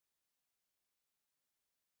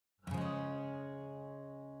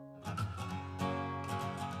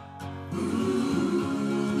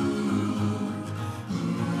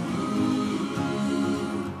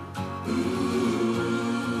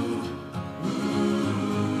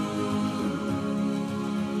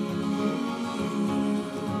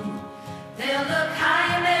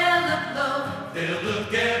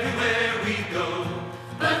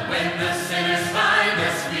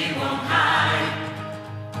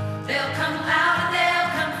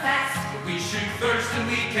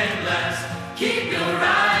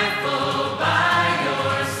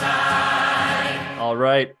All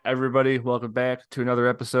right, everybody, welcome back to another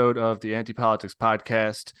episode of the Anti-Politics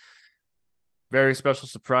Podcast. Very special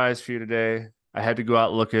surprise for you today. I had to go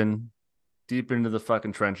out looking deep into the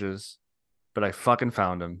fucking trenches, but I fucking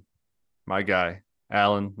found him. My guy,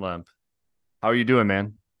 Alan Lemp. How are you doing,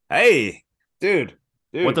 man? Hey, dude.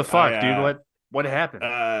 What the fuck, dude? What happened?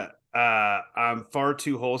 I'm far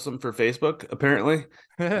too wholesome for Facebook, apparently.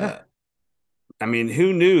 I mean,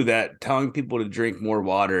 who knew that telling people to drink more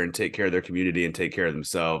water and take care of their community and take care of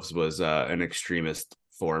themselves was an extremist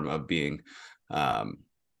form of being.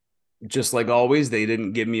 Just like always, they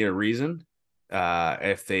didn't give me a reason.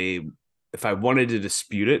 If I wanted to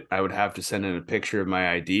dispute it, I would have to send in a picture of my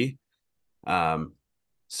ID.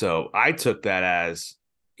 So I took that as,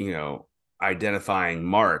 identifying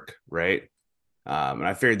mark, right? And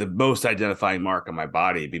I figured the most identifying mark on my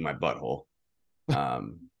body would be my butthole.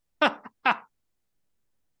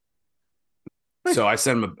 So I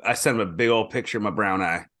sent him a big old picture of my brown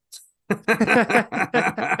eye.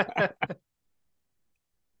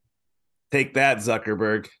 Take that,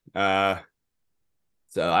 Zuckerberg.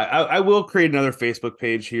 So I will create another Facebook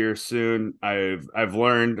page here soon. I've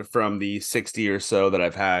learned from the 60 or so that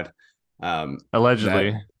I've had.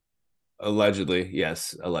 Allegedly.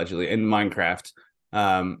 Yes, allegedly in Minecraft,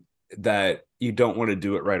 that you don't want to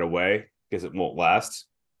do it right away because it won't last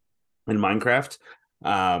in Minecraft.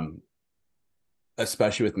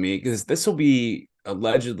 Especially with me, because this will be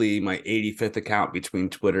allegedly my 85th account between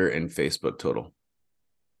Twitter and Facebook total.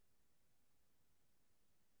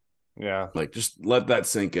 Yeah. Like, just let that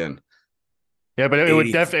sink in. Yeah, but it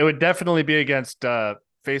would definitely be against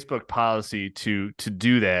Facebook policy to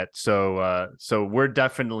do that. So we're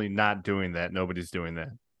definitely not doing that. Nobody's doing that.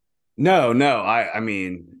 No. I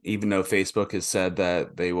mean, even though Facebook has said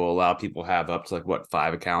that they will allow people to have up to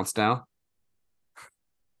 5 accounts now.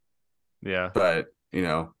 Yeah. But,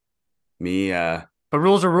 me but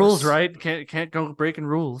rules are rules, right? Can't go breaking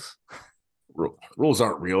rules. Rules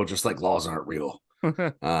aren't real, just like laws aren't real.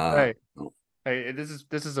 Right. Hey, this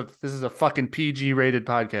is a fucking PG rated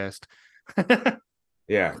podcast.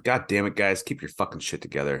 Yeah, god damn it, guys, keep your fucking shit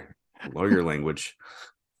together. Lower your language.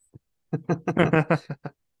 But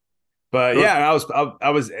yeah, I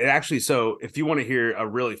was actually, so if you want to hear a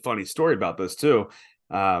really funny story about this too,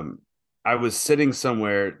 I was sitting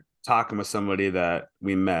somewhere talking with somebody that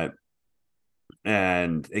we met,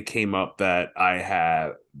 and it came up that I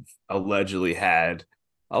have allegedly had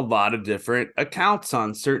a lot of different accounts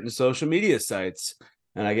on certain social media sites,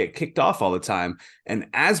 and I get kicked off all the time. And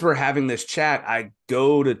as we're having this chat, I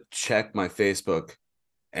go to check my Facebook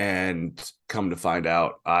and come to find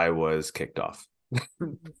out I was kicked off.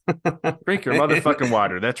 Drink your motherfucking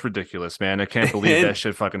water. That's ridiculous, man. I can't believe that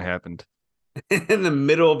shit fucking happened. In the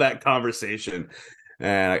middle of that conversation.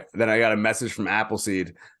 And then I got a message from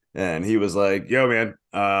Appleseed, and he was like, yo, man,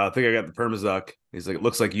 I think I got the Permazuck. He's like, it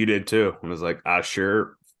looks like you did too. I was like, I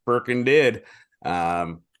sure freaking did.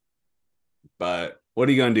 But what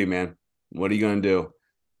are you going to do, man? What are you going to do?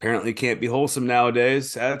 Apparently can't be wholesome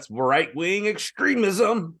nowadays. That's right-wing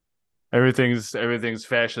extremism. Everything's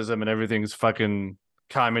fascism, and everything's fucking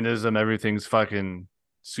communism. Everything's fucking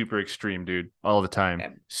super extreme, dude. All the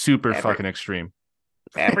time. Super fucking extreme.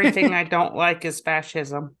 Everything I don't like is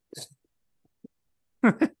fascism.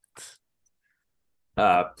 But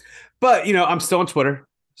I'm still on Twitter,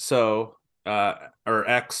 so or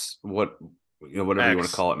X, whatever you want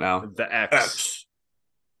to call it now. The X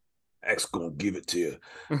gonna give it to you.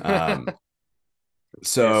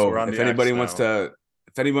 So if anybody wants to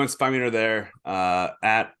find me under there,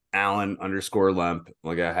 at Alan_Lemp,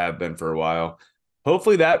 like I have been for a while.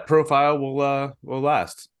 Hopefully that profile will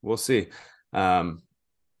last. We'll see.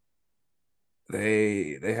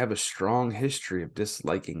 They have a strong history of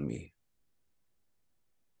disliking me.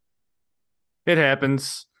 It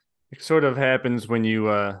happens. It sort of happens when you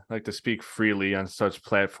like to speak freely on such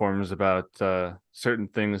platforms about certain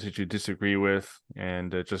things that you disagree with,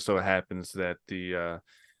 and it just so happens that the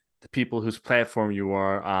people whose platform you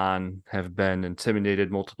are on have been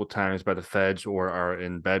intimidated multiple times by the feds or are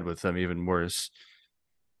in bed with them, even worse.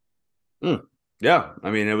 Yeah, I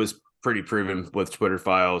mean, it was pretty proven with Twitter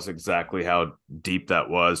files exactly how deep that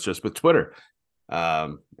was just with Twitter.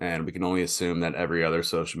 And we can only assume that every other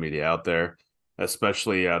social media out there,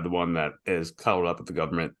 especially the one that is cuddled up with the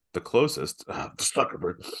government the closest,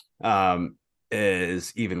 Zuckerberg,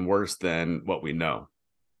 is even worse than what we know.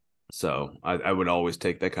 So I would always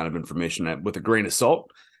take that kind of information with a grain of salt.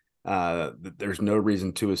 There's no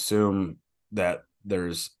reason to assume that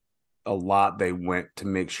there's a lot they went to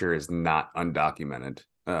make sure is not undocumented.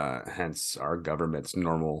 Hence our government's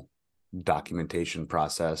normal documentation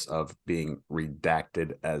process of being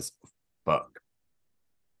redacted as fuck.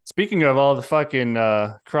 Speaking of all the fucking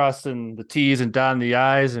crossing the T's and dotting the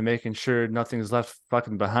I's and making sure nothing's left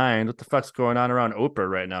fucking behind, what the fuck's going on around Oprah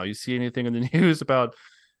right now? You see anything in the news about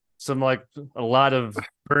some like a lot of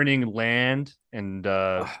burning land and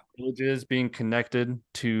villages being connected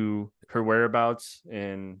to her whereabouts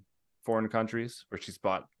in foreign countries where she's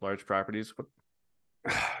bought large properties?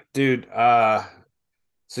 Dude,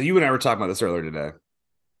 so you and I were talking about this earlier today,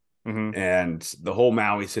 Mm-hmm. and the whole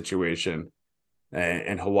Maui situation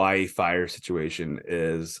and Hawaii fire situation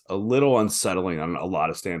is a little unsettling on a lot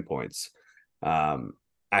of standpoints. Um,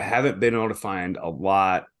 I haven't been able to find a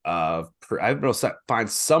lot of, I've been able to find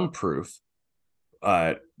some proof.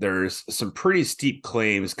 There's some pretty steep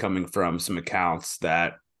claims coming from some accounts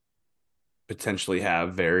that potentially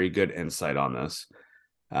have very good insight on this.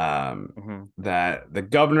 Mm-hmm. That the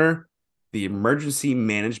governor, the Emergency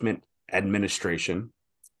Management Administration,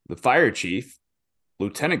 the fire chief,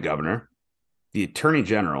 lieutenant governor, the attorney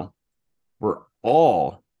general were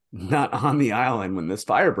all not on the island when this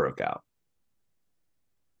fire broke out.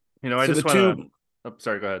 I So the just want to. two, Oh,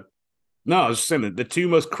 sorry, go ahead. no, I was just saying that the two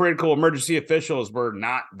most critical emergency officials were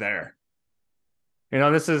not there.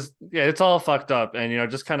 This is, yeah, it's all fucked up.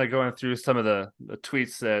 And, just kind of going through some of the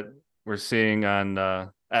tweets that we're seeing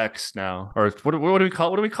on X now, or what do we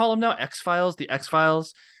call them now? X Files, the X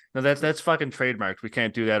Files. No, that's fucking trademarked. We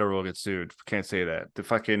can't do that or we'll get sued. We can't say that. The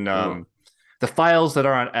fucking Oh, the files that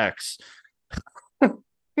are on X.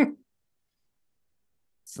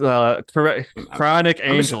 Correct. Chronic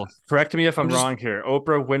I'm just, Angel. Correct me if I'm I'm just, wrong here.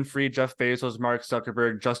 Oprah Winfrey, Jeff Bezos, Mark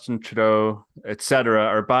Zuckerberg, Justin Trudeau, etc.,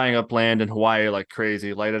 are buying up land in Hawaii like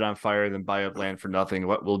crazy. Light it on fire, then buy up land for nothing.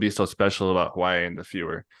 What will be so special about Hawaii and the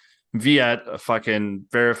viewer? Viet, a fucking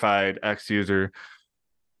verified X user,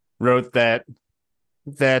 wrote that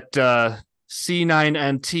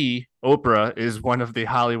C9NT Oprah is one of the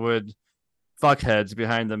Hollywood fuckheads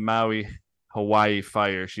behind the Maui Hawaii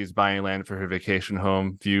fire. She's buying land for her vacation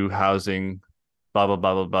home, view housing, blah blah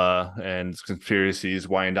blah blah blah, and conspiracies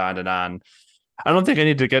wind on and on. I don't think I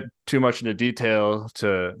need to get too much into detail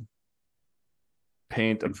to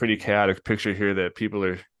paint a pretty chaotic picture here that people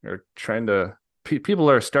are trying to people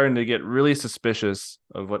are starting to get really suspicious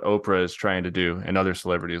of what Oprah is trying to do and other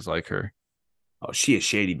celebrities like her. oh, she a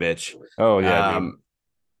shady bitch. Oh yeah,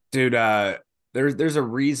 dude. Um, dude, there's a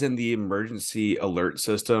reason the emergency alert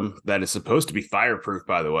system that is supposed to be fireproof,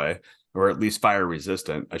 by the way, or at least fire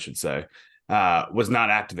resistant, I should say, was not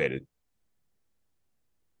activated.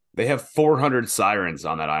 They have 400 sirens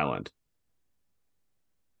on that island.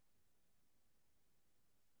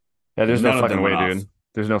 Yeah, there's no None of them fucking went way, off. dude.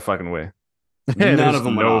 There's no fucking way. None of There's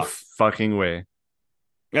them went no off. fucking way.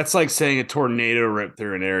 That's like saying a tornado ripped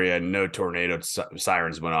through an area and no tornado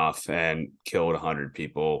sirens went off and killed 100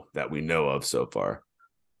 people that we know of so far.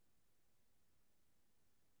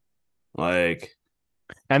 Like,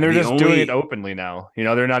 And they're the just doing it only, openly now.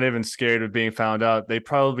 They're not even scared of being found out. They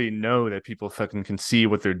probably know that people fucking can see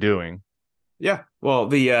what they're doing. yeah, well,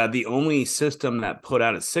 the only system that put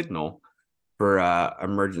out a signal for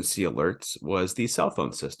emergency alerts was the cell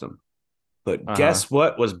phone system. But Uh-huh. guess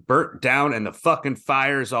what was burnt down in the fucking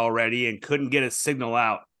fires already and couldn't get a signal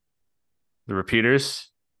out? The repeaters.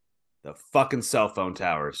 The fucking cell phone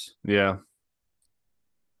towers. Yeah.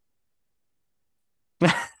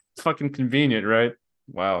 It's fucking convenient, right?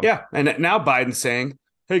 Wow. Yeah, and now Biden's saying,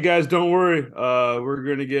 "Hey guys, don't worry. We're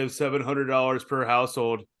going to give $700 per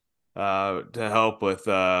household to help with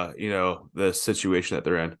the situation that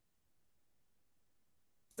they're in."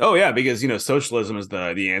 Oh yeah, because socialism is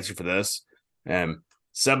the answer for this, and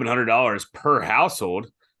 $700 per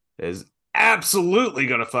household is absolutely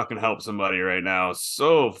going to fucking help somebody right now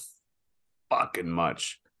so fucking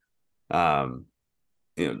much. Um,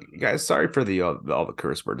 guys, sorry for all the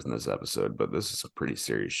curse words in this episode, but this is some pretty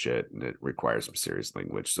serious shit, and it requires some serious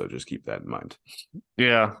language. So just keep that in mind.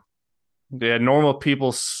 Yeah. Yeah. Normal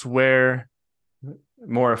people swear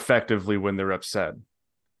more effectively when they're upset.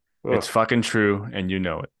 It's Ugh. fucking true, and you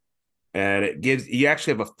know it. and it gives you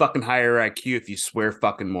actually have a fucking higher IQ if you swear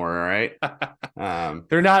fucking more. All right.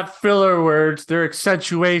 They're not filler words, they're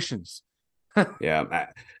accentuations. Yeah.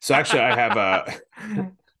 So actually, I have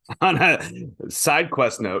a on a side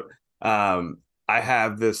quest note. Um, I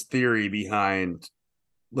have this theory behind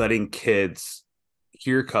letting kids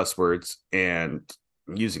hear cuss words and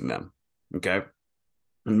using them. Okay.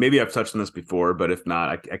 And maybe I've touched on this before, but if not,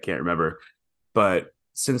 I can't remember. But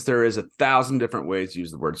since there is 1,000 different ways to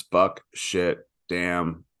use the words fuck, shit,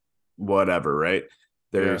 damn, whatever, right?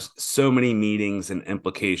 Yeah, There's so many meanings and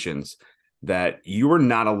implications that you are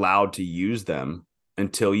not allowed to use them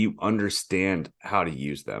until you understand how to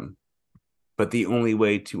use them. But the only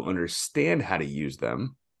way to understand how to use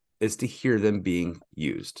them is to hear them being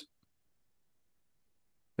used.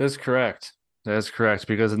 that's correct. That's correct.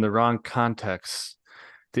 Because in the wrong context,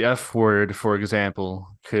 the F word, for example,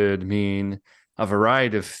 could mean a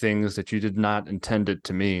variety of things that you did not intend it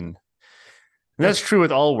to mean. And Yeah. that's true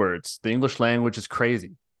with all words. The English language is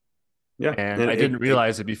crazy. Yeah. And And I didn't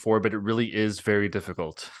realize it before, but it really is very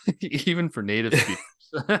difficult, even for native speakers.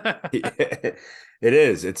 it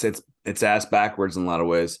is. It's ass backwards in a lot of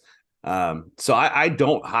ways. So I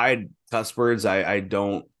don't hide cuss words. I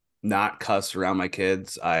don't not cuss around my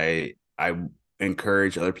kids. I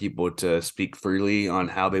encourage other people to speak freely on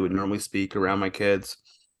how they would normally speak around my kids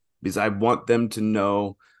because I want them to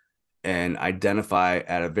know and identify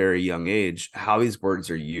at a very young age how these words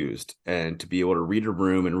are used and to be able to read a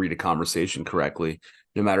room and read a conversation correctly,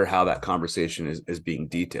 no matter how that conversation is being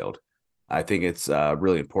detailed. I think it's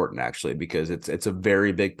really important actually because it's a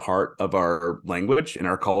very big part of our language and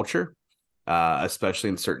our culture, especially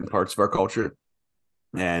in certain parts of our culture.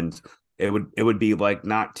 And it would be like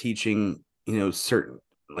not teaching certain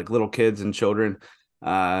like little kids and children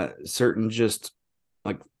certain just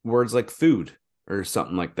like words like food or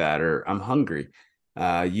something like that or I'm hungry.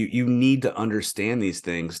 You need to understand these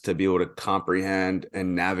things to be able to comprehend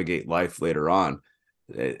and navigate life later on.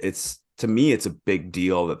 It's to me it's a big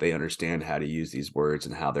deal that they understand how to use these words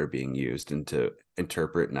and how they're being used and to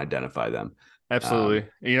interpret and identify them. Absolutely.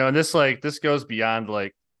 And this goes beyond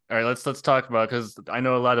like, all right, let's talk about, because I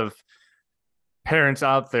know a lot of parents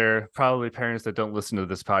out there, probably parents that don't listen to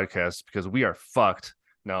this podcast because we are fucked.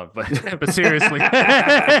 No, but seriously.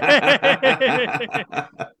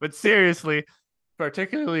 But seriously,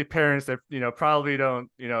 particularly parents that probably don't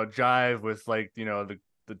jive with like the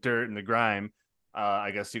dirt and the grime,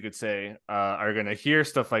 I guess you could say, are going to hear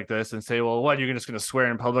stuff like this and say, well, what, you're just going to swear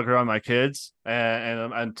in public around my kids?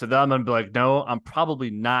 And to them I'm like, no, I'm probably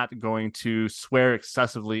not going to swear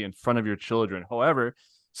excessively in front of your children. However,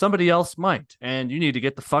 somebody else might, and you need to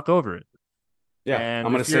get the fuck over it. Yeah, I'm And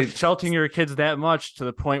gonna if you're say sheltering your kids that much to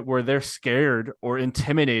the point where they're scared or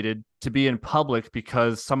intimidated to be in public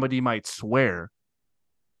because somebody might swear,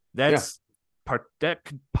 yeah. that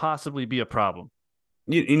could possibly be a problem.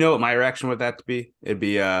 You know what my reaction with that to be? It'd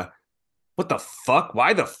be what the fuck?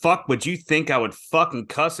 Why the fuck would you think I would fucking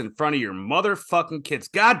cuss in front of your motherfucking kids?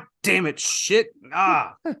 God damn it, shit.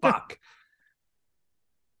 Ah, fuck.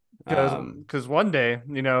 because Um, because one day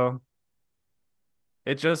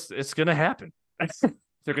it's gonna happen.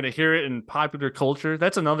 They're gonna hear it in popular culture.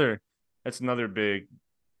 That's another big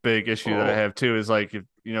issue that I oh, have too, is like, if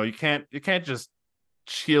you can't just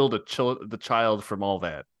shield the child from all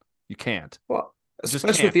that. You can't. well, You just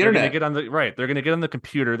especially with can't. the They're gonna internet. get on the right. They're gonna get on the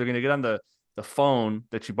computer. They're gonna get on the phone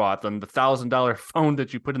that you bought them, the $1,000 phone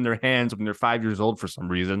that you put in their hands when they're 5 years old for some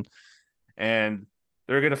reason, and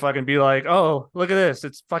they're gonna fucking be like, "Oh, look at this!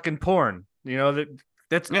 It's fucking porn."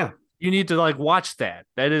 That's Yeah, you need to like watch that.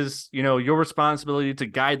 That is your responsibility to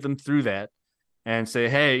guide them through that and say,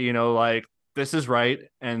 "Hey, like this is right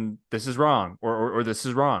and this is wrong, or this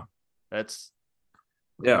is wrong." That's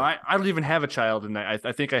yeah. I don't even have a child, and I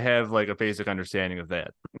think I have like a basic understanding of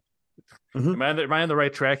that. Am Mm-hmm. I on the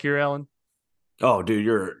right track here, Alan? Oh, dude,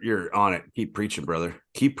 you're on it. Keep preaching, brother.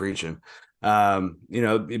 Keep preaching.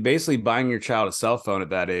 Basically buying your child a cell phone at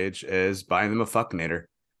that age is buying them a fuckinator.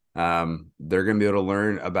 They're gonna be able to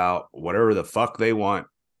learn about whatever the fuck they want,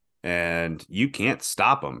 and you can't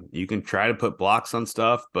stop them. You can try to put blocks on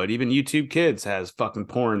stuff, but even YouTube Kids has fucking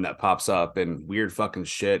porn that pops up and weird fucking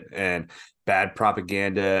shit and bad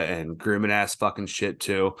propaganda and grooming ass fucking shit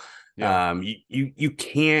too. Yeah, You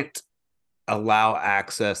can't allow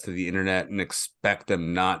access to the internet and expect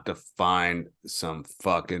them not to find some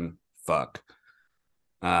fucking fuck.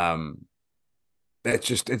 Um, it's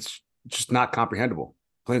just not comprehensible.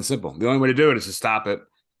 Plain and simple. The only way to do it is to stop it.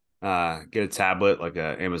 Get a tablet like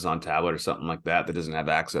a Amazon tablet or something like that that doesn't have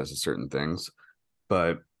access to certain things.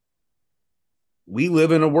 But we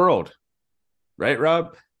live in a world, right,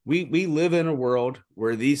 Rob? we live in a world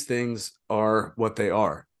where these things are what they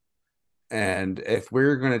are. And if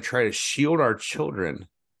we're going to try to shield our children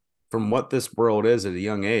from what this world is at a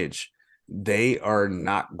young age, they are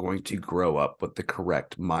not going to grow up with the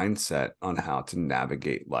correct mindset on how to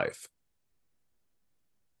navigate life.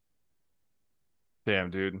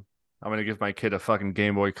 Damn, dude. I'm gonna give my kid a fucking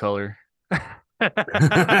Game Boy Color. Just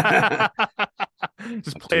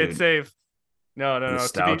play it Dude, safe. No, no, no.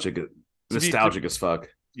 nostalgic, To nostalgic as fuck.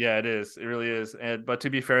 yeah, it is. It really is. And but to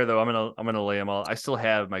be fair though, I'm gonna lay them all. I still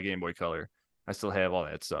have my Game Boy Color. I still have all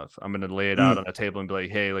that stuff. I'm gonna lay it out Mm. on a table and be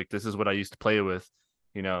like, hey, like this is what I used to play with.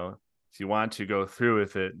 You know, if you want to go through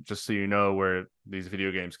with it, just so you know where these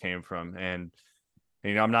video games came from. And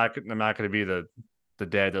you know, I'm not gonna be the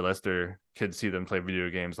dad that lets their kids see them play video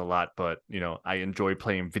games a lot, but you know, I enjoy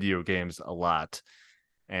playing video games a lot,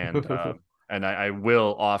 and I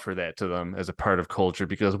will offer that to them as a part of culture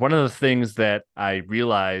because one of the things that I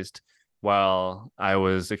realized while I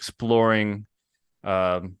was exploring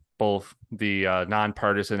both the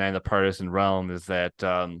nonpartisan and the partisan realm is that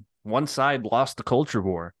one side lost the culture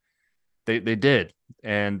war. They did,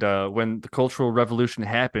 and when the Cultural Revolution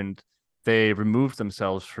happened, they removed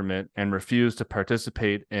themselves from it and refused to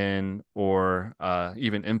participate in or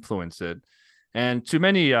even influence it. And to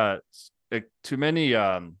many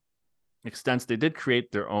extents, they did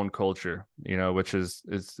create their own culture, you know, which is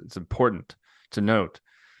it's important to note.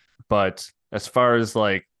 But as far as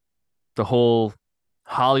like the whole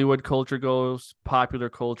Hollywood culture goes, popular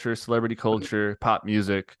culture, celebrity culture, pop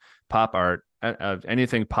music, pop art,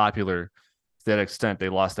 anything popular to that extent, they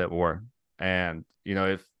lost that war. And, you know,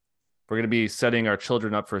 if we're going to be setting our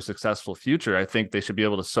children up for a successful future, I think they should be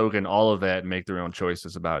able to soak in all of that and make their own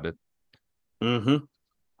choices about it. Mm-hmm.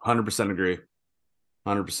 100% agree.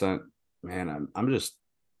 100%. Man, I'm just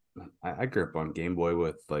I grew up on Game Boy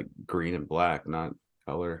with like green and black, not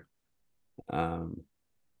color. Um,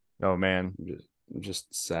 Oh, man. I'm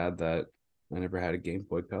just sad that I never had a Game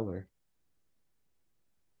Boy Color.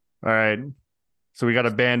 All right. So we got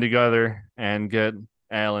to band together and get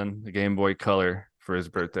Alan the Game Boy Color for his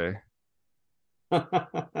birthday.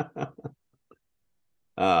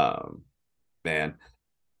 um, Man,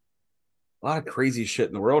 a lot of crazy shit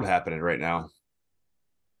in the world happening right now.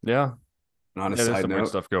 Yeah. On a Yeah, there's side some weird note,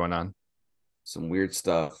 stuff going on. some weird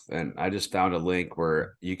stuff. And I just found a link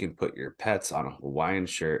where you can put your pets on a Hawaiian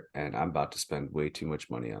shirt, and I'm about to spend way too much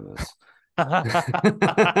money on this.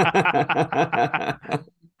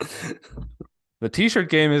 The t-shirt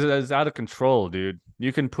game is out of control, dude.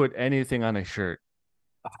 You can put anything on a shirt.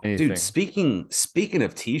 Dude, Anything. speaking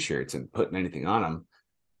of t-shirts and putting anything on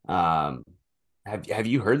them, have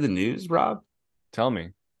you heard the news, Rob? Tell me.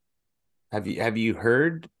 Have you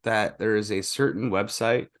heard that there is a certain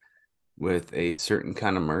website with a certain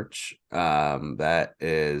kind of merch that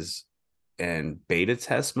is in beta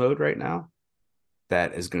test mode right now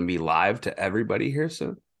that is going to be live to everybody here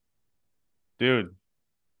soon? Dude,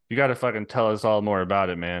 you got to fucking tell us all more about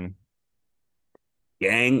it, man.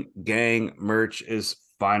 Gang merch is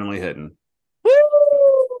finally hitting.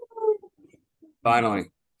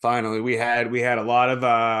 Finally, we had a lot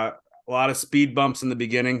of speed bumps in the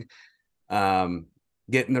beginning. Um,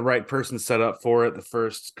 Getting the right person set up for it. The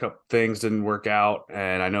first couple things didn't work out,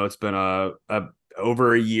 and I know it's been a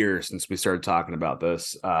over a year since we started talking about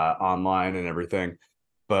this online and everything.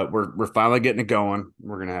 But we're finally getting it going.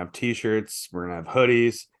 We're gonna have t-shirts, we're gonna have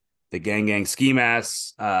hoodies, the gang ski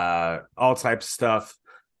masks, all types of stuff,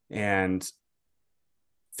 and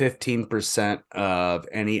 15% of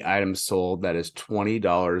any item sold that is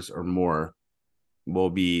 $20 or more will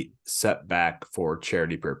be set back for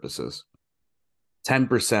charity purposes.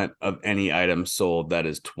 10% of any item sold that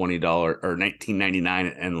is $20 or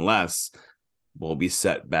 $19.99 and less will be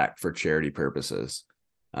set back for charity purposes.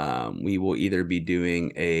 We will either be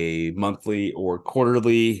doing a monthly or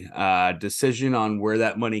quarterly decision on where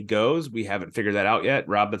that money goes. We haven't figured that out yet.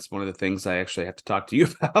 Rob, that's one of the things I actually have to talk to you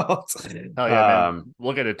about. Hell yeah, man.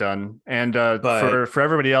 We'll get it done. And But for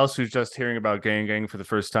everybody else who's just hearing about gang for the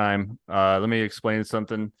first time, let me explain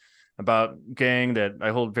something about gang that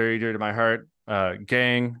I hold very dear to my heart.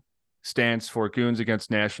 Gang stands for Goons Against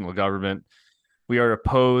National Government. We are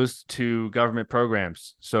opposed to government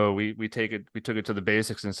programs. So we took it to the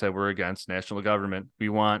basics and said we're against national government. We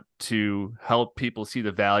want to help people see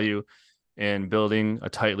the value in building a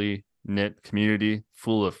tightly knit community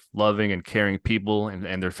full of loving and caring people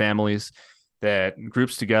and their families that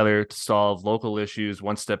groups together to solve local issues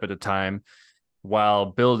one step at a time while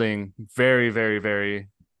building very, very, very,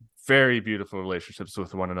 very beautiful relationships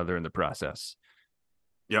with one another in the process.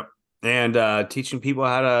 yep. And teaching people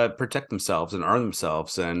how to protect themselves and arm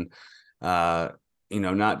themselves and uh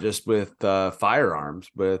not just with firearms,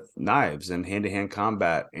 with knives and hand-to-hand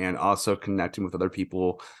combat, and also connecting with other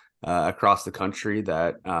people across the country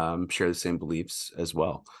that share the same beliefs as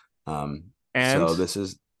well. So And this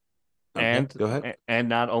is okay. and Go ahead. and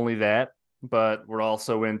not only that, but we're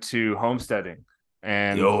also into homesteading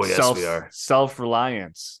and Oh, yes, we are. self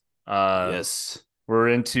reliance. Yes. We're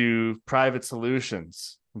into private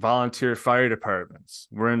solutions, volunteer fire departments.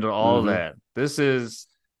 We're into all Mm-hmm. that. This is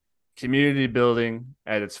community building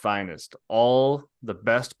at its finest. All the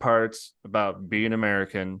best parts about being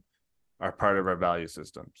American are part of our value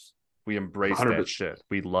systems. We embrace that 100%. shit.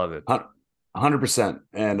 We love it. 100%.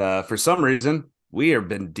 And for some reason, we have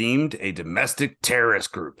been deemed a domestic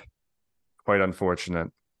terrorist group Quite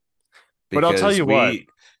unfortunate. But I'll tell because you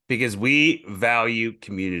what, we value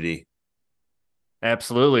community.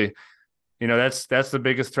 absolutely. That's the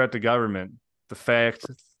biggest threat to government. The fact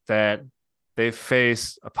that they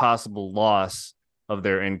face a possible loss of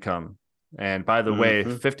their income. And by the way,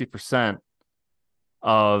 Mm-hmm. 50%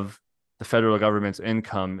 of the federal government's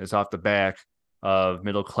income is off the back of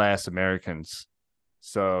middle class Americans.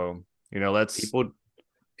 So, let's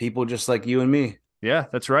People just like you and me. yeah,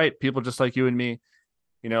 that's right. People just like you and me.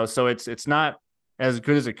 So it's not as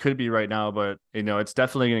good as it could be right now, but it's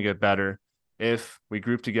definitely going to get better if we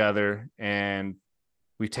group together and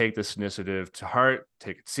we take this initiative to heart,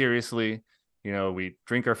 take it seriously. We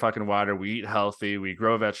drink our fucking water, we eat healthy, we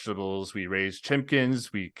grow vegetables, we raise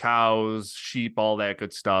chimkins, we cows, sheep, all that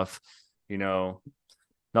good stuff. You know,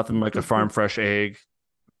 Nothing like a farm fresh egg.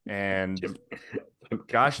 And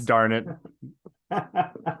gosh darn it.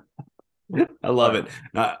 I love What? it.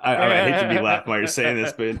 I hate to be laughing while you're saying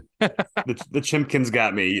this, but the Chimkins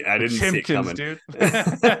got me. I The didn't see it chimkins, coming. dude.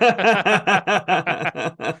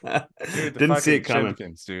 Dude, the Didn't see it fucking coming.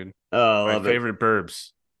 chimkins, dude. Oh, I My love it. favorite burbs.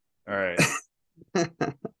 All right.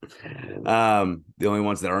 The only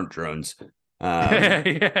ones that aren't drones.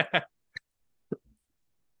 Yeah.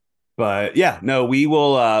 But yeah, no, we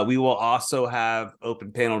will also have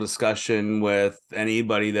open panel discussion with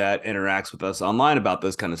anybody that interacts with us online about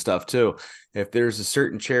this kind of stuff too. If there's a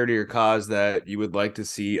certain charity or cause that you would like to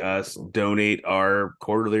see us donate our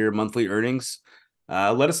quarterly or monthly earnings,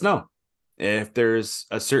 let us know. If there's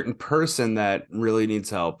a certain person that really needs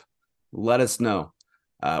help, let us know.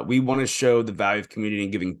 We want to show the value of community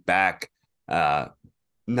and giving back,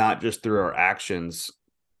 not just through our actions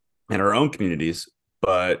in our own communities,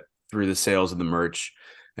 but through the sales of the merch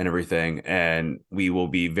and everything. And we will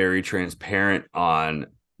be very transparent on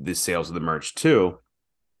the sales of the merch too,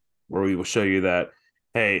 where we will show you that,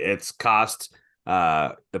 hey, it's cost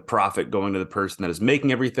the profit going to the person that is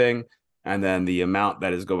making everything, and then the amount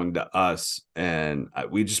that is going to us. And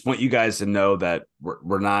we just want you guys to know that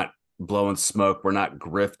we're not blowing smoke, we're not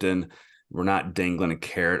grifting, we're not dangling a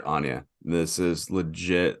carrot on you. This is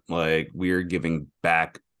legit. Like, we are giving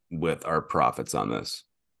back with our profits on this.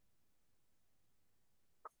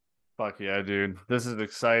 Fuck yeah, dude. This is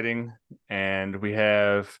exciting. And we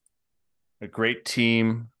have a great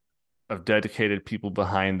team of dedicated people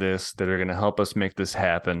behind this that are going to help us make this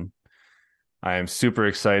happen. I am super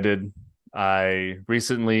excited. I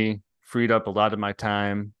recently freed up a lot of my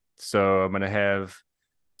time, so I'm going to have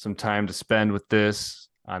some time to spend with this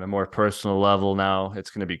on a more personal level now. It's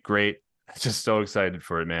going to be great. I'm just so excited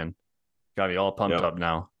for it, man. Got me all pumped Yep. up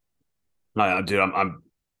now. Dude,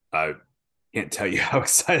 I can't tell you how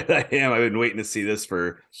excited I am. I've been waiting to see this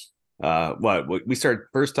for what we started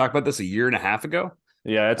first talking about this a year and a half ago.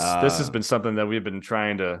 Yeah, this has Uh, been something that we've been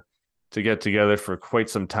trying to get together for quite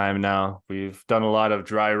some time now. We've done a lot of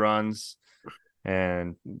dry runs,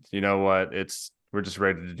 and you know what? We're just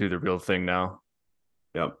ready to do the real thing now.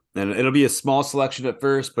 yep. And it'll be a small selection at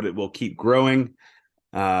first, but it will keep growing.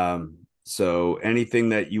 So anything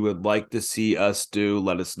that you would like to see us do,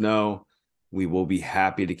 let us know. We will be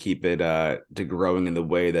happy to keep it to growing in the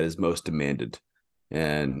way that is most demanded,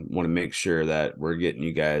 and want to make sure that we're getting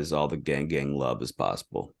you guys all the gang love as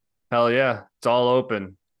possible. Hell yeah, it's all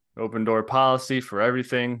open. Open door policy for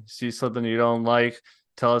everything. See something you don't like,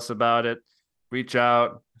 tell us about it. Reach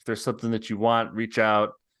out. If there's something that you want, reach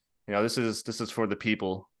out. This is for the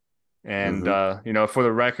people. And Mm-hmm. for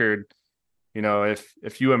the record,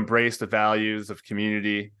 if you embrace the values of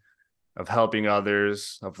community, of helping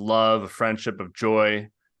others, of love, of friendship, of joy,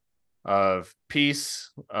 of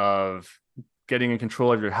peace, of getting in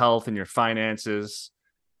control of your health and your finances,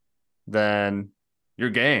 then you're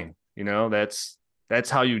gang. That's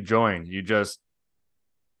how you join. You just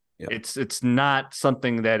Yep. it's not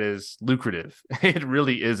something that is lucrative. It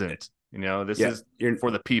really isn't. This Yeah, is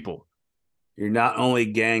for the people. you're not only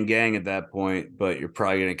gang at that point, but you're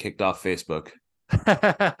probably gonna get kicked off Facebook.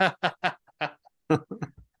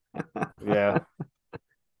 Yeah.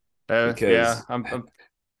 Yeah. Because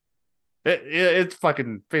It's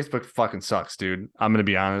fucking Facebook fucking sucks, dude. I'm gonna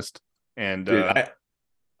be honest. And dude,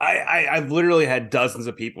 I've literally had dozens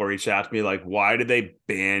of people reach out to me like, why did they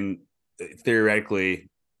ban, theoretically,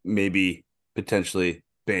 maybe potentially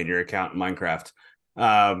ban your account in Minecraft?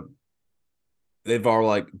 Um, they've all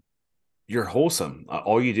like, you're wholesome.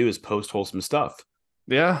 All you do is post wholesome stuff.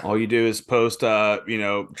 yeah, All you do is post, try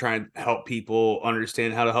and help people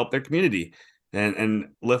understand how to help their community and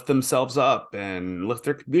lift themselves up and lift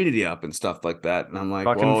their community up and stuff like that. And I'm like,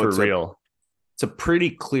 fucking well, for real. it's a pretty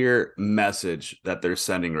clear message that they're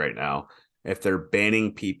sending right now if they're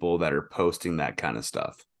banning people that are posting that kind of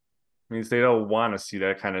stuff. Means they don't want to see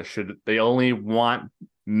that kind of shit. They only want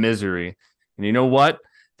misery. And you know what?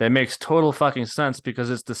 That makes total fucking sense because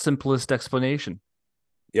it's the simplest explanation.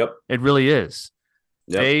 Yep. It really is.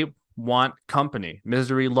 Yep. They want company.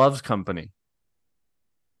 Misery loves company.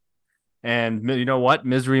 And you know what?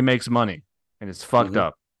 Misery makes money. And it's fucked Mm-hmm.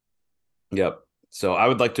 up. Yep. So I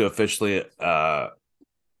would like to officially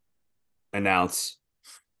announce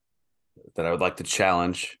that I would like to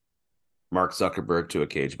challenge Mark Zuckerberg to a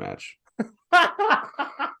cage match.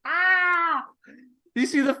 You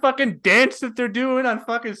see the fucking dance that they're doing on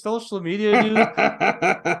fucking social media, dude?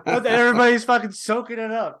 But everybody's fucking soaking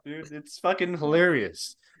it up, dude. It's fucking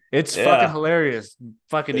hilarious. It's fucking Yeah. hilarious.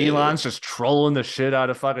 Fucking Elon's just trolling the shit out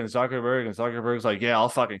of fucking Zuckerberg, and Zuckerberg's like, "Yeah, I'll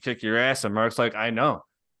fucking kick your ass," and Mark's like, "I know,"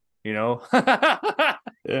 you know.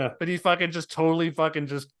 Yeah. But he fucking just totally fucking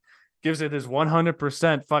just gives it his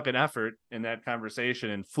 100% fucking effort in that conversation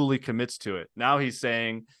and fully commits to it. Now he's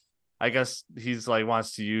saying, I guess he's like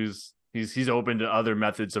wants to use he's open to other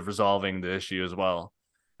methods of resolving the issue as well.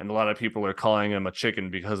 And a lot of people are calling him a chicken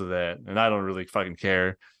because of that. And I don't really fucking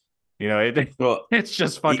care. You know, Well, it's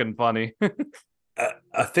just fucking funny.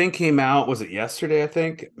 a thing came out. Was it yesterday? I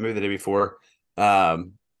think maybe the day before.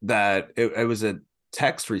 That it was a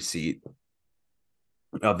text receipt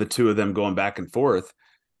of the two of them going back and forth,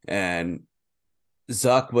 and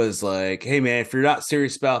Zuck was like, "Hey man, if you're not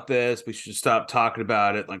serious about this, we should stop talking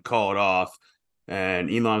about it, like call it off." And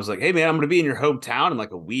Elon was like, "Hey man, I'm going to be in your hometown in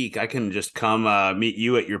like a week. I can just come meet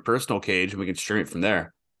you at your personal cage, and we can stream it from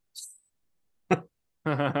there."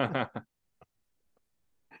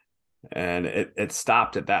 And it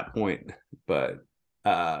stopped at that point. But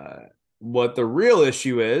uh, what the real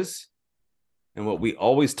issue is, and what we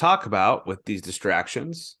always talk about with these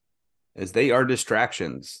distractions, is they are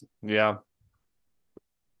distractions. Yeah.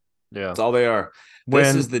 Yeah. That's all they are.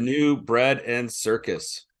 This is When the new bread and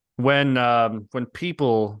circus. when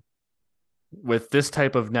people with this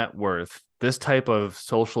type of net worth, this type of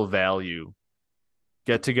social value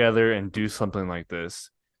get together and do something like this,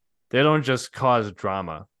 they don't just cause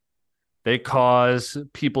drama. They cause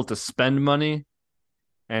people to spend money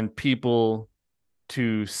and people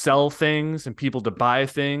to sell things and people to buy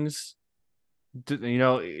things. You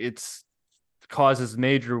know, it's causes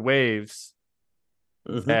major waves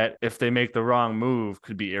Mm-hmm. that if they make the wrong move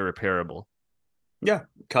could be irreparable. Yeah,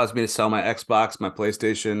 it caused me to sell my Xbox, my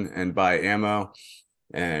PlayStation, and buy ammo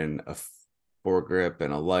and a foregrip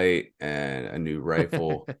and a light and a new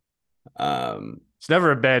rifle. Um, It's never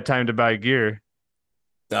a bad time to buy gear.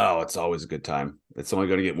 oh, it's always a good time. It's only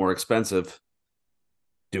going to get more expensive.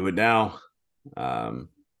 Do it now. Um,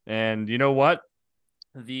 And you know what?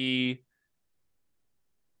 The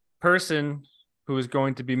person who is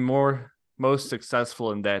going to be most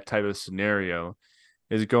successful in that type of scenario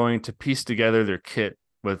is going to piece together their kit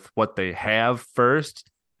with what they have first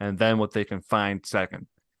and then what they can find second.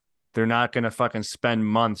 They're not going to fucking spend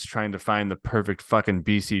months trying to find the perfect fucking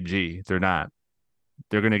BCG. They're not.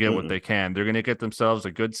 They're going to get what mm-mm. they can. They're going to get themselves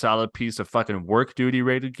a good solid piece of fucking work duty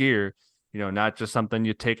rated gear, you know, not just something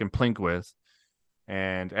you take and plink with.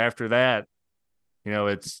 And after that, you know,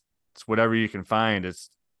 it's whatever you can find. It's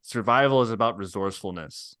survival is about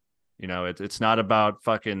resourcefulness. You know, it's not about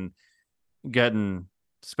fucking getting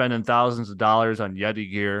spending thousands of dollars on Yeti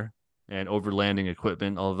gear and overlanding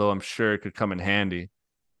equipment, although I'm sure it could come in handy,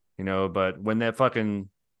 you know, but when that fucking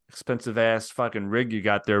expensive ass fucking rig you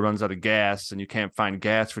got there runs out of gas and you can't find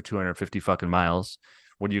gas for 250 fucking miles,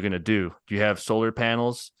 what are you going to do? Do you have solar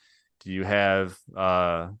panels? Do you have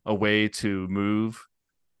a way to move?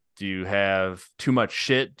 Do you have too much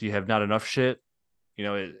shit? Do you have not enough shit? You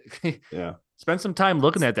know, Yeah. spend some time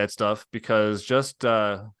looking at that stuff because just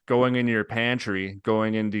going into your pantry,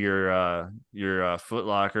 going into your Foot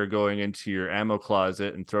Locker, going into your ammo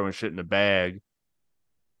closet and throwing shit in a bag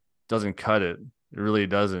doesn't cut it. It really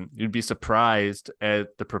doesn't. You'd be surprised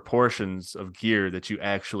at the proportions of gear that you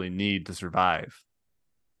actually need to survive.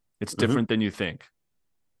 It's Mm-hmm. different than you think.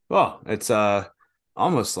 Well, it's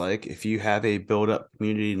almost like if you have a build up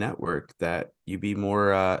community network that you be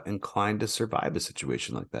more inclined to survive a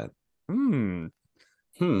situation like that. Hmm.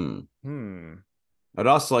 Hmm. Hmm. I'd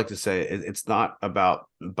also like to say it's not about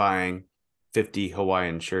buying 50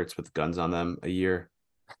 Hawaiian shirts with guns on them a year.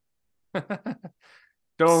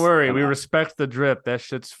 Don't worry, I'm we respect the drip. That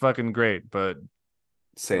shit's fucking great, but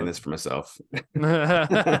saying this for myself. do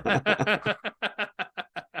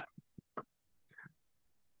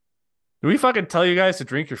we fucking tell you guys to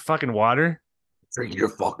drink your fucking water? Drink your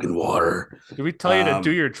fucking water. Did we tell you to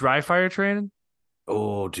do Um, your dry fire training?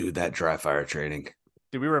 oh, dude, that dry fire training.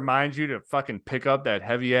 Did we remind you to fucking pick up that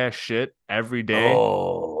heavy ass shit every day?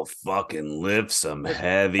 Oh, fucking lift some At, at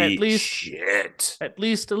heavy least shit. at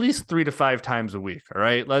least 3 to 5 times a week. All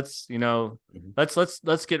right. Let's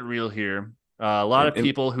get real here. A lot of And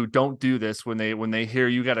people who don't do this when they hear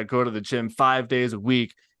you got to go to the gym 5 days a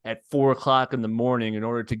week at 4 o'clock in the morning in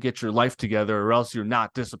order to get your life together, or else you're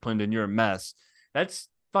not disciplined and you're a mess. That's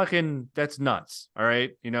nuts. All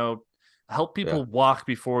right. Help yeah, people walk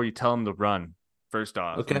before you tell them to run. First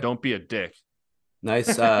off, and okay. don't be a dick.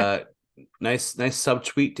 Nice, nice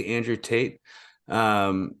subtweet to Andrew Tate.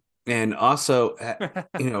 And also,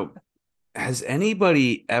 you know, has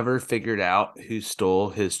anybody ever figured out who stole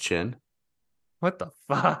his chin? What the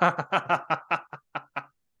fuck?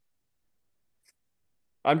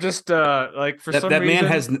 I'm just like for That some that man reason,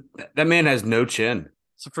 has that man has no chin.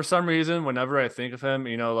 whenever I think of him,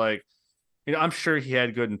 I'm sure he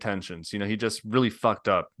had good intentions. He just really fucked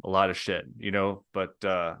up a lot of shit, but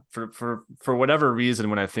for whatever reason,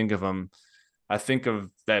 when I think of him, I think of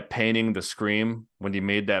that painting, The Scream, when he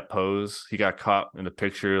made that pose. He got caught in the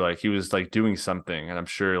picture like he was like doing something, and I'm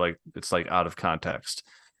sure like it's like out of context.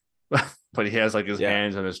 But he has like his Yeah.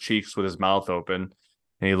 hands on his cheeks with his mouth open,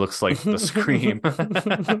 and he looks like the Scream.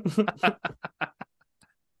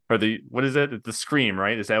 Or the what is it? The Scream,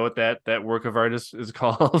 right? Is that what that work of art is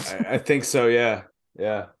called? I think so. Yeah,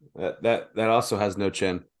 yeah. That also has no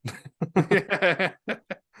chin.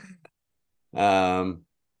 Um,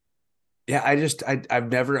 yeah.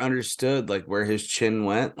 I've never understood like where his chin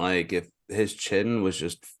went. Like if his chin was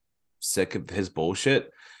just sick of his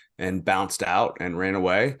bullshit and bounced out and ran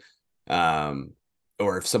away, um,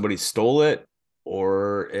 or if somebody stole it,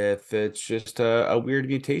 or if it's just a weird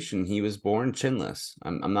mutation. He was born chinless.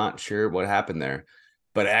 I'm not sure what happened there,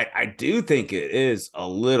 but I do think it is a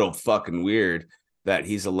little fucking weird that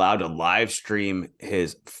he's allowed to live stream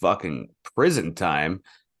his fucking prison time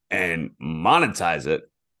and monetize it.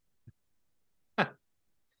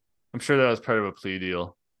 I'm sure that was part of a plea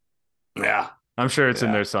deal. Yeah, I'm sure it's in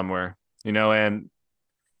yeah. there somewhere, and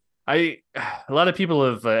I a lot of people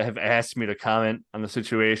have asked me to comment on the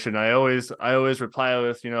situation. I always reply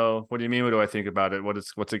with, what do you mean? What do I think about it?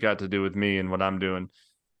 What's it got to do with me and what I'm doing?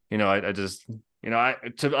 I just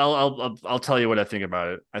I'll tell you what I think about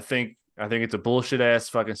it. I think it's a bullshit ass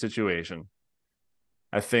fucking situation.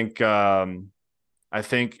 I think I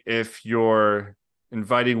think if you're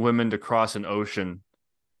inviting women to cross an ocean,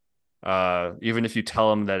 even if you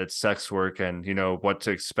tell them that it's sex work and what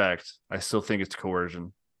to expect, I still think it's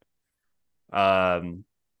coercion. Um,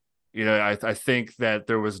 I think that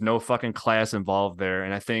there was no fucking class involved there.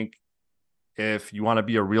 And I think if you want to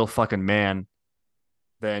be a real fucking man,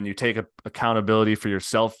 then you take accountability for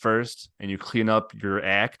yourself first and you clean up your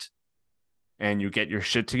act and you get your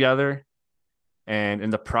shit together. And in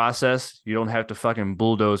the process, you don't have to fucking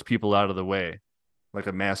bulldoze people out of the way like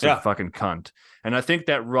a massive Yeah. fucking cunt. And I think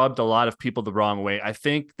that rubbed a lot of people the wrong way. I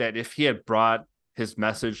think that if he had brought his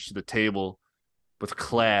message to the table with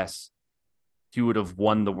class, he would have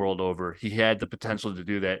won the world over. He had the potential to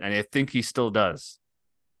do that, and I think he still does.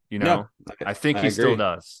 You No, know, I think I he still agree.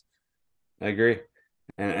 does. I agree.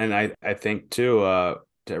 And I think too, to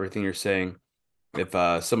everything you're saying, if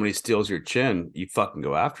somebody steals your chin, you fucking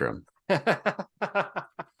go after him.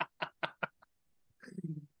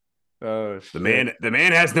 Oh shit. The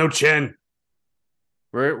man has no chin.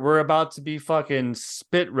 We're about to be fucking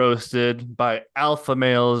spit roasted by alpha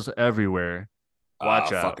males everywhere.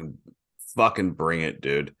 Watch out. Fucking bring it,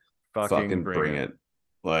 dude. Fucking Fucking bring bring it. it.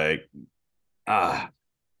 Like, ah,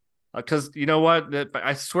 Because you know what?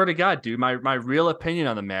 I swear to God, dude, my real opinion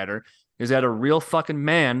on the matter is that a real fucking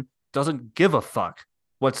man doesn't give a fuck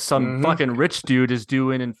what some mm-hmm. fucking rich dude is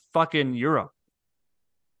doing in fucking Europe.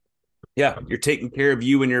 Yeah, you're taking care of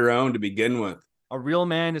you and your own to begin with. A real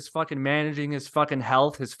man is fucking managing his fucking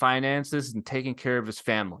health, his finances, and taking care of his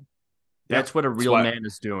family. Yeah, That's what a that's real why man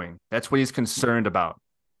is doing. That's what he's concerned about.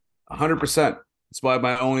 100%. That's why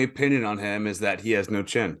my only opinion on him is that he has no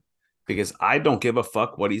chin because I don't give a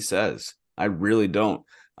fuck what he says. I really don't.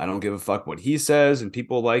 I don't give a fuck what he says and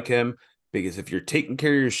people like him. Because if you're taking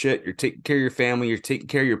care of your shit, you're taking care of your family, you're taking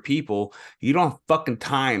care of your people, you don't have fucking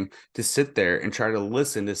time to sit there and try to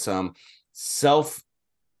listen to some self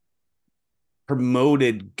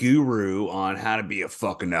promoted guru on how to be a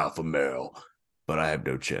fucking alpha male. But I have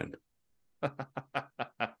no chin.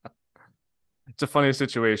 It's a funny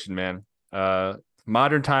situation, man.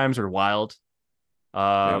 Modern times are wild.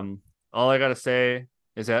 Yep. All I gotta say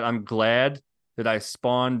is that I'm glad that I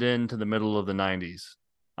spawned into the middle of the '90s.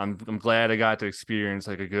 I'm glad I got to experience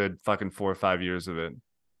like a good fucking 4 or 5 years of it.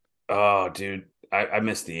 Oh, dude, I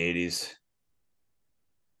miss the '80s.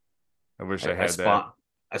 I wish I, I I had that. spawned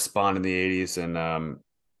I spawned in the '80s, and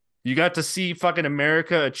You got to see fucking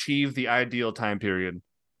America achieve the ideal time period,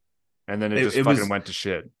 and then it it, just it fucking was went to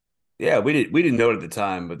shit. yeah, we didn't know it at the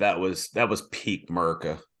time, but that was peak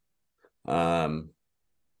America. Um,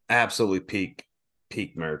 absolutely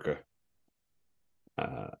peak America.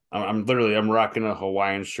 I'm literally I'm rocking a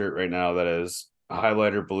Hawaiian shirt right now that is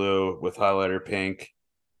highlighter blue with highlighter pink.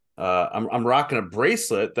 I'm rocking a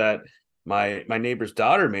bracelet that my neighbor's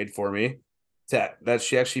daughter made for me that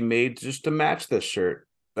she actually made just to match this shirt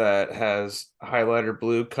that has highlighter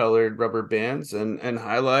blue colored rubber bands and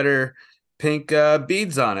highlighter pink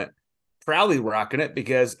beads on it. Proudly rocking it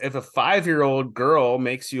because if a 5-year-old girl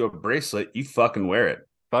makes you a bracelet, you fucking wear it.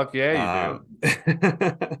 Fuck yeah, you do.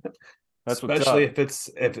 Um, That's what's especially up.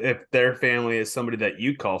 if their family is somebody that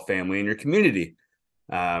you call family in your community.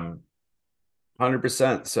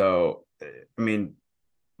 100%. So, I mean,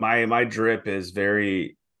 my drip is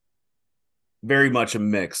very much a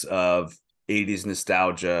mix of '80s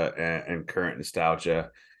nostalgia and current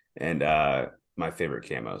nostalgia, and my favorite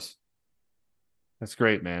camos. That's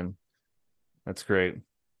great, man. That's great.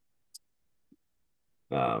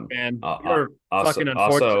 Um, Man, uh, you're fucking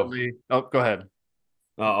also, unfortunately. Oh, go ahead.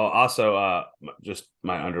 just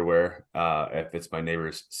my underwear. If it's my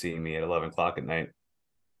neighbors seeing me at 11 o'clock at night,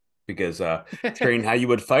 because train how you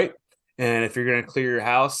would fight, and if you're gonna clear your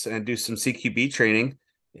house and do some CQB training,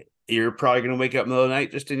 you're probably gonna wake up in the middle of the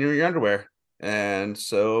night just in your underwear, and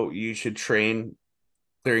so you should train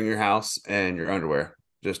clearing your house and your underwear.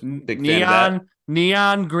 Just big fan of that.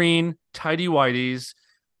 Neon green tidy whities,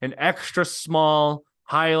 an extra small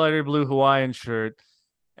highlighter blue Hawaiian shirt,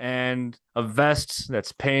 and a vest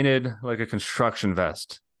that's painted like a construction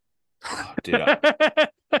vest. Oh, dude,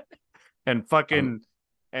 And I'm fucking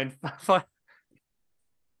and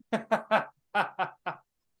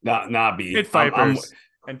not be. pit I'm. vipers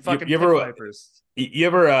and You, fucking you pit ever vipers. you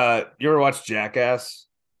ever watch Jackass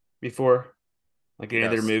before? Like any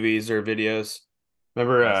of their Yes. movies or videos?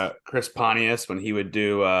 Remember Yes. Chris Pontius when he would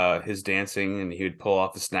do his dancing and he would pull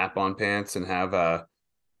off the snap-on pants and have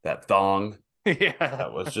that thong Yeah.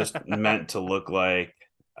 that was just meant to look like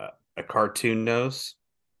a cartoon nose.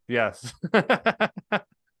 Yes.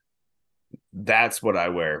 That's what I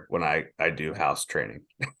wear when I do house training.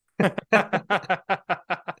 That's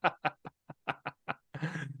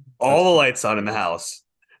All the fucking lights on in the great. house.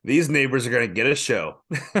 These neighbors are going to get a show.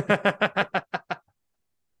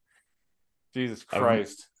 Jesus I've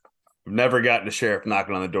Christ. never gotten a sheriff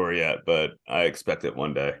knocking on the door yet, but I expect it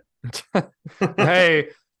one day. Hey,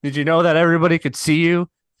 did you know that everybody could see you?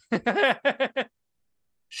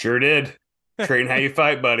 Sure did. Train how you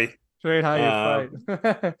fight, buddy. Straight how you Uh,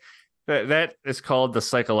 fight. That is called the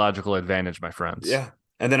psychological advantage, my friends. yeah.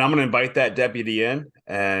 And then I'm going to invite that deputy in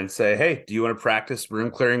and say, hey, do you want to practice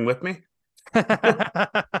room clearing with me? Let's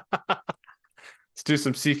do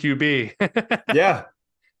some CQB. Yeah.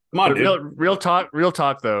 Come on, But dude. real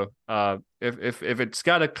talk though. If it's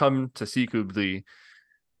got to come to CQB,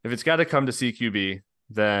 if it's got to come to CQB,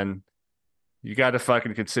 then you got to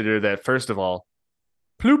fucking consider that first of all,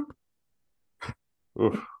 ploop,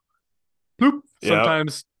 Oof. ploop. Yeah.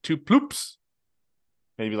 Sometimes two ploops,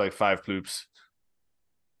 maybe like five ploops,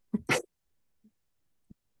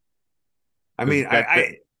 I because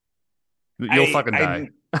mean, you'll fucking I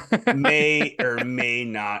die. may or may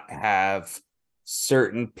not have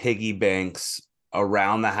certain piggy banks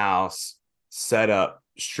around the house set up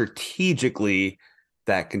strategically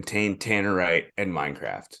that contain tannerite and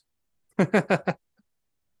Minecraft. I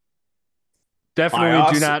Definitely do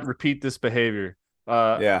also, not repeat this behavior.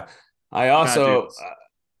 Uh, yeah, I do not do also this.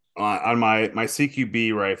 on my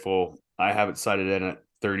CQB rifle, I have it sighted in at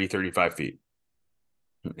 30-35 feet,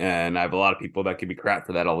 and I have a lot of people that give me crap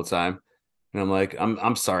for that all the time. And I'm like,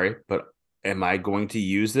 I'm sorry, but am I going to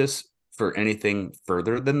use this for anything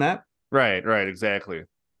further than that? Right, right, exactly.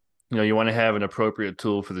 You want to have an appropriate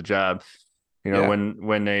tool for the job. Yeah,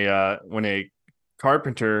 When a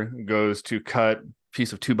carpenter goes to cut a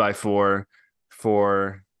piece of 2x4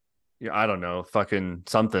 for I don't know, fucking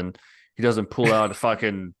something, He doesn't pull out a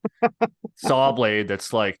fucking saw blade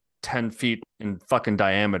that's like 10 feet in fucking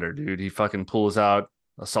diameter, dude. He fucking pulls out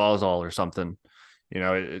a sawzall or something.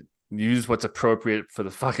 Use what's appropriate for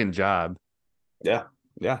the fucking job. Yeah.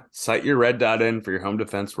 Yeah. Sight your red dot in for your home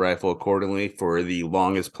defense rifle accordingly for the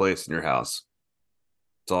longest place in your house.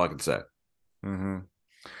 That's all I can say. Mm-hmm.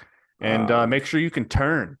 And Um, make sure you can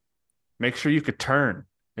turn. Make sure you could turn,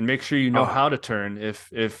 and make sure you know oh, how to turn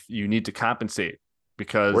if you need to compensate,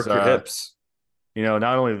 because work your hips. not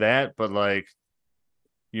only that, but like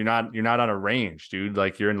you're not on a range, dude.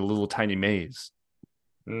 Like you're in a little tiny maze.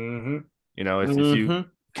 Mm-hmm. If you Mm-hmm.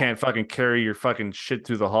 can't fucking carry your fucking shit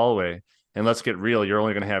through the hallway, and let's get real, you're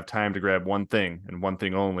only gonna have time to grab one thing and one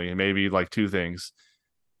thing only, and maybe like two things.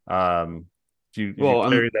 If you Well,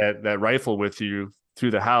 carry that rifle with you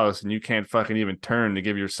through the house and you can't fucking even turn to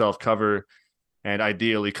give yourself cover and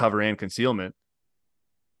ideally cover and concealment,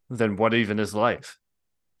 then what even is life?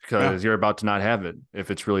 yeah. Because you're about to not have it if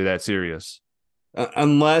it's really that serious.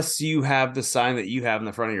 Unless you have the sign that you have in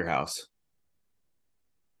the front of your house.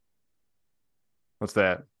 What's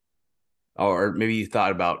that? Or maybe you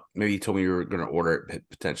thought about, maybe you told me you were going to order it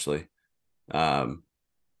potentially. I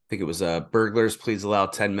think it was burglars, please allow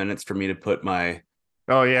 10 minutes for me to put my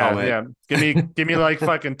Oh yeah, helmet. yeah. Give me like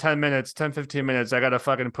fucking 10 minutes, 10, 15 minutes. I gotta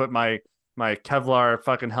fucking put my Kevlar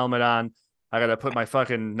fucking helmet on. I gotta put my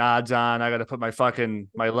fucking nods on. I gotta put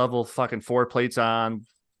my level fucking 4 plates on.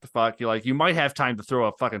 The fuck you might have time to throw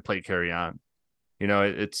a fucking plate carry on.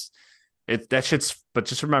 That shit's, but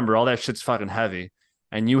just remember all that shit's fucking heavy.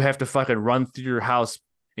 And you have to fucking run through your house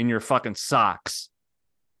in your fucking socks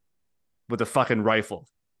with a fucking rifle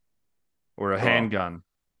or a Well, handgun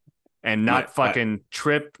and my, not fucking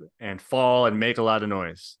trip and fall and make a lot of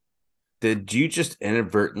noise. did you just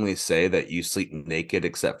inadvertently say that you sleep naked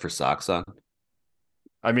except for socks on?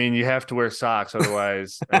 I mean, you have to wear socks,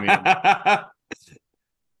 otherwise, I mean,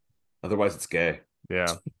 Otherwise, it's gay. yeah.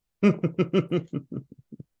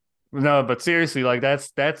 No, but seriously, like that's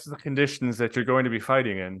the conditions that you're going to be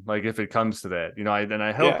fighting in. Like if it comes to that,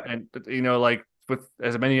 I hope, Yeah. and like with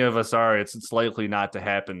as many of us are, it's likely not to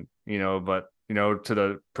happen. But to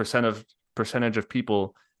the percentage of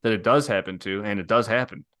people that it does happen to, and it does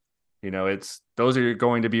happen. It's those are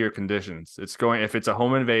going to be your conditions. If it's a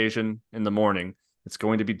home invasion in the morning, it's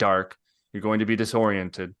going to be dark. You're going to be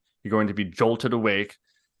disoriented. You're going to be jolted awake.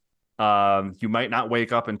 You might not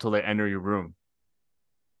wake up until they enter your room,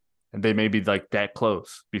 and they may be like that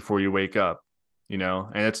close before you wake up.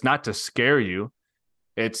 And it's not to scare you.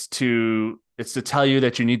 It's to tell you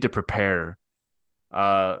that you need to prepare.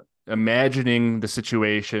 Imagining the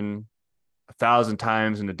situation 1,000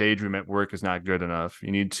 times in a daydream at work is not good enough.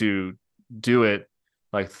 You need to do it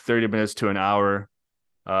like 30 minutes to an hour,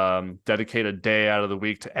 dedicate a day out of the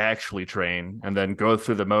week to actually train, and then go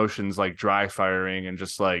through the motions like dry firing and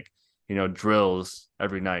just like, drills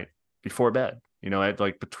every night before bed, at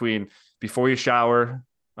like before you shower.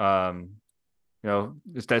 Um,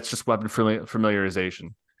 that's just weapon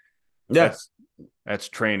familiarization. Yeah. That's that's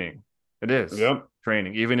training. It is Yep.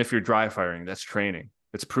 training. Even if you're dry firing, that's training.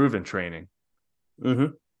 It's proven training. Mm-hmm.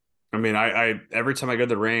 I mean, I every time I go to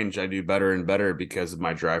the range, I do better and better because of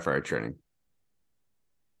my dry fire training,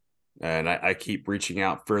 and I keep reaching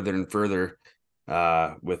out further and further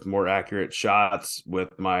with more accurate shots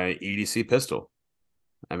with my EDC pistol.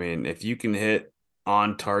 I mean, if you can hit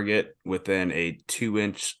on target within a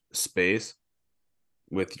 2-inch space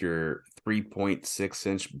with your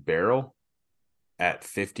 3.6-inch barrel at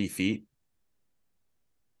 50 feet,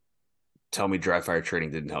 tell me dry fire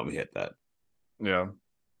training didn't help me hit that. Yeah.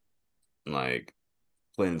 Like,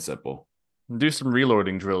 plain and simple. Do some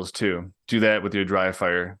reloading drills too. Do that with your dry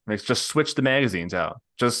fire. Like just switch the magazines out.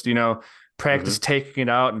 Just, practice Mm-hmm. taking it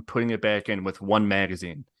out and putting it back in with one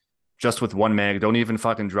magazine. Just with one mag. Don't even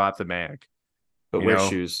fucking drop the mag. But You wear know?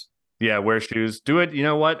 shoes. Yeah, wear shoes. Do it. You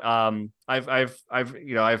know what? I've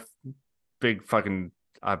big fucking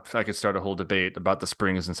I could start a whole debate about the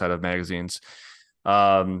springs inside of magazines.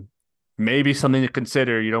 Um Maybe something to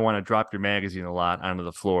consider. You don't want to drop your magazine a lot onto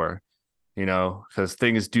the floor, because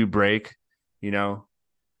things do break, you know,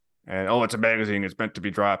 and it's a magazine, it's meant to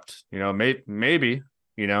be dropped, maybe,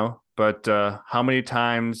 but how many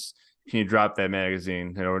times can you drop that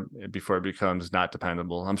magazine, before it becomes not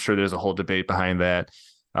dependable? I'm sure there's a whole debate behind that.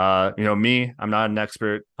 Me, I'm not an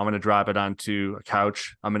expert. I'm going to drop it onto a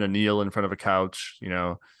couch. I'm going to kneel in front of a couch,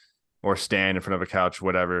 or stand in front of a couch,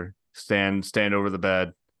 whatever. Stand over the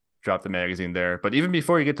bed, drop the magazine there. But even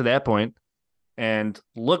before you get to that point, and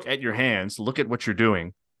look at your hands, look at what you're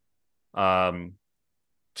doing.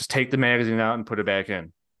 Just take the magazine out and put it back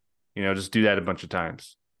in. Just do that a bunch of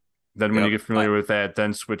times. Then when you Yep. get familiar with that,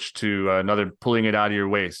 then switch to another pulling it out of your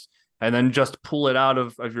waist. And then just pull it out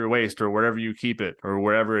of your waist or wherever you keep it or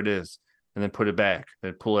wherever it is. And then put it back.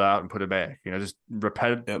 Then pull it out and put it back. Just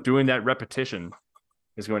Yep. doing that repetition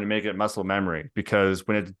is going to make it muscle memory. Because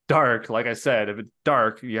when it's dark, like I said, if it's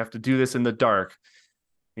dark, you have to do this in the dark.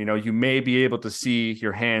 You may be able to see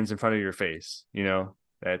your hands in front of your face.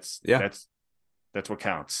 That's Yeah. that's that's what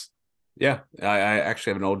counts. Yeah. I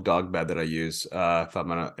actually have an old dog bed that I use if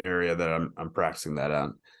I'm in an area that I'm practicing that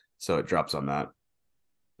on. So it drops on that.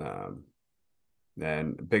 Um,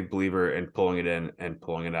 and a big believer in pulling it in and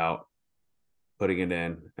pulling it out, putting it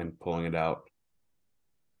in and pulling it out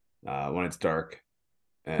when it's dark.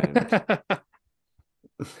 And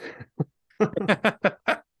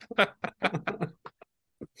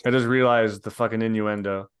I just realized the fucking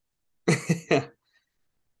innuendo.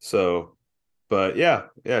 so, but yeah,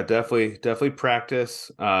 definitely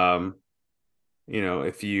practice.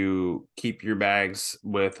 If you keep your bags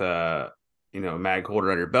with a mag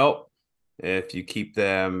holder on your belt, if you keep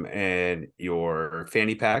them in your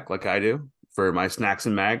fanny pack like I do for my snacks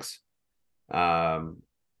and mags, um,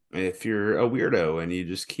 if you're a weirdo and you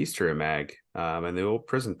just keister a mag and the old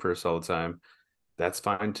prison purse all the time, that's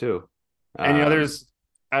fine too. And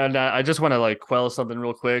Um, I just want to like quell something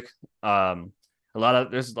real quick. Um,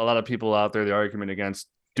 there's a lot of people out there. The argument against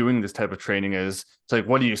doing this type of training is it's like,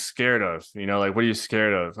 what are you scared of? Like what are you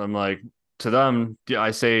scared of? I'm like, to them,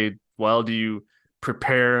 I say, well, do you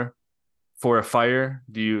prepare for a fire?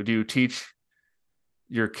 Do you teach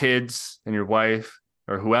your kids and your wife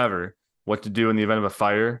or whoever what to do in the event of a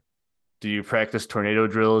fire? Do you practice tornado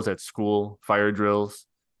drills at school, fire drills?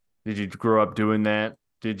 Did you grow up doing that?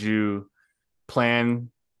 Did you plan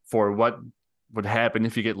for what would happen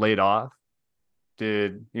if you get laid off?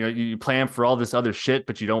 Did you plan for all this other shit,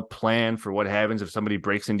 but you don't plan for what happens if somebody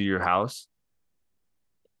breaks into your house?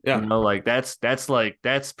 yeah. Like that's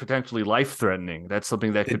potentially life threatening. That's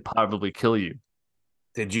something that could Did probably kill you,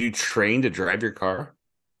 did you train to drive your car?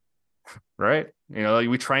 right? Like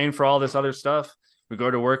we train for all this other stuff. We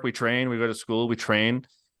go to work, we train. We go to school, we train.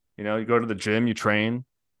 You go to the gym, you train.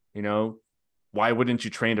 You know, why wouldn't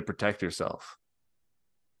you train to protect yourself?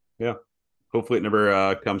 Yeah. Hopefully it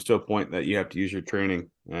never comes to a point that you have to use your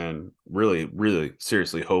training. And really, really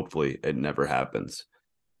seriously, hopefully it never happens.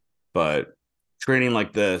 But training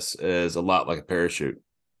like this is a lot like a parachute.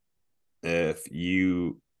 If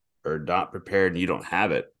you are not prepared and you don't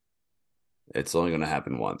have it, it's only going to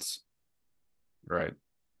happen once. Right.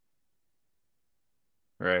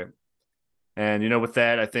 Right. And with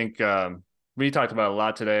that, I think we talked about a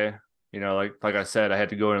lot today. Like I said, I had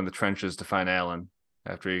to go into the trenches to find Alan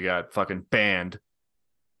after he got fucking banned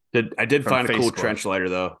I did from find a cool Facebook. trench lighter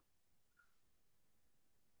though.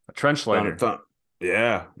 A trench Found it. lighter.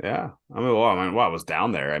 Yeah, yeah. While I was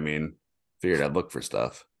down there, figured I'd look for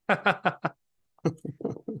stuff.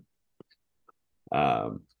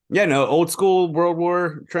 Yeah, no, old school World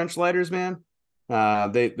War trench lighters, man.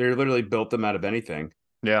 They're literally built them out of anything,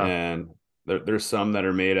 Yeah. and there's some that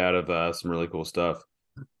are made out of some really cool stuff.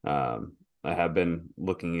 I have been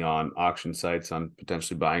looking on auction sites on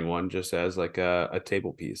potentially buying one just as like a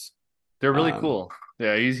table piece. They're really Um, cool.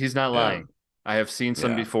 Yeah, he's not yeah, lying. I have seen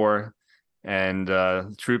some yeah, before, and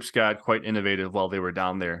troops got quite innovative while they were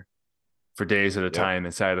down there for days at a yep. time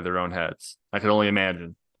inside of their own heads. I could only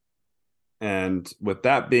imagine. And with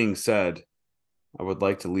that being said, I would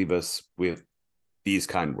like to leave us with these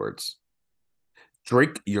kind words: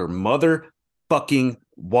 drink your motherfucking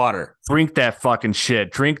water. Drink that fucking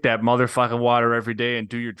shit. Drink that motherfucking water every day and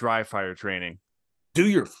do your dry fire training. Do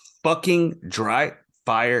your fucking dry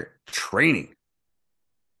fire training.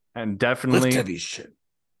 And Lift definitely heavy shit.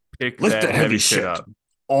 pick Lift that that heavy heavy shit shit. up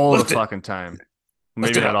all the Lift it. fucking time. Lift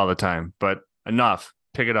Maybe it not all up. the time, but enough.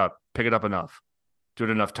 Pick it up. Pick it up enough. Do it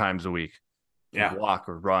enough times a week. Yeah. Walk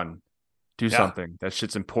or run. Do Yeah. something. That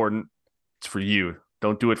shit's important. It's for you.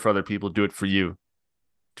 Don't do it for other people. Do it for you.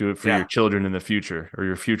 Do it for your Yeah. children in the future, or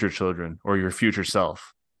your future children, or your future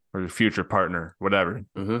self, or your future partner, whatever.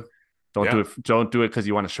 Mm-hmm. Don't do Yeah. it. Don't do it because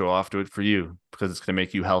you want to show off. Do it for you because it's going to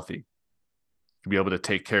make you healthy. To be able to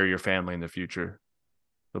take care of your family in the future.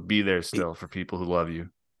 But be there still for people who love you.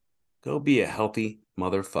 Go be a healthy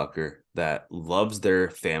motherfucker that loves their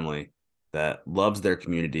family, that loves their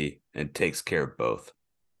community, and takes care of both.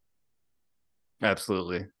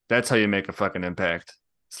 Absolutely. That's how you make a fucking impact.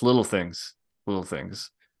 It's little things. Little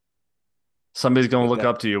things. Somebody's going to With look that,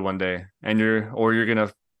 up to you one day, and you're going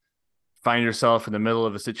to find yourself in the middle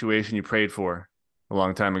of a situation you prayed for a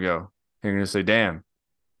long time ago. You're going to say, damn.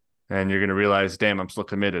 And you're going to realize, damn, I'm still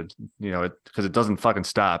committed, because it doesn't fucking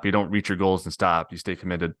stop. You don't reach your goals and stop. You stay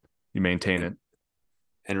committed. You maintain and,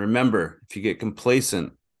 it. And remember, if you get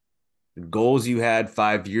complacent, the goals you had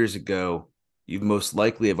 5 years ago, you most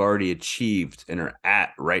likely have already achieved and are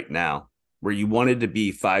at right now. Where you wanted to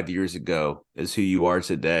be 5 years ago is who you are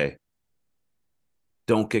today.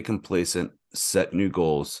 Don't get complacent. Set new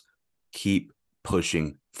goals. Keep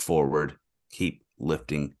pushing forward. Keep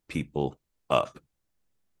lifting people up.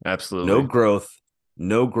 No Absolutely. growth,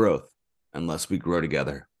 no growth unless we grow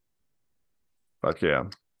together. Fuck yeah.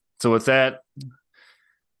 So with that,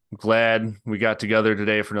 I'm glad we got together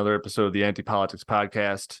today for another episode of the Anti Politics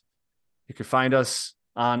Podcast. You can find us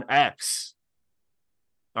on X,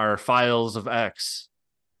 our files of X,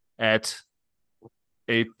 at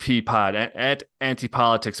AP Pod, at Anti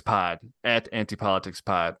Politics Pod, at Anti Politics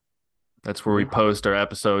Pod. That's where we post our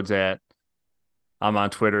episodes at. I'm on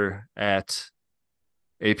Twitter at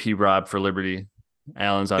AP Rob for Liberty.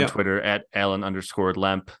 Alan's on Twitter at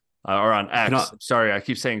Alan_Lemp. Or on X. Sorry, I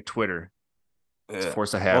keep saying Twitter. It's a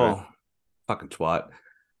force of habit. Well, fucking twat.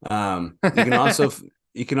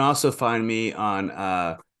 You can also find me on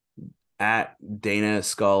at Dana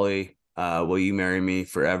Scully. Will you marry me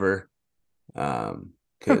forever?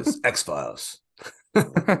 Because X-Files.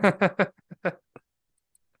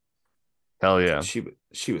 Hell yeah.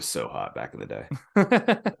 She was so hot back in the day.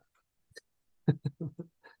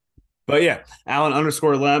 But yeah,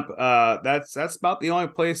 Alan_Lemp. That's about the only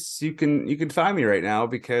place you can find me right now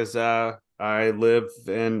because I live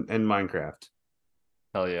in Minecraft.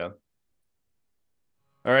 Hell yeah.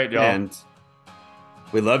 All right, y'all. And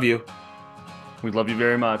we love you. We love you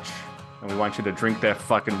very much. And we want you to drink that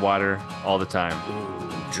fucking water all the time.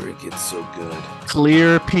 Ooh, drink it so good.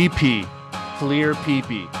 Clear pee pee. Clear pee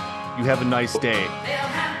pee. You have a nice day.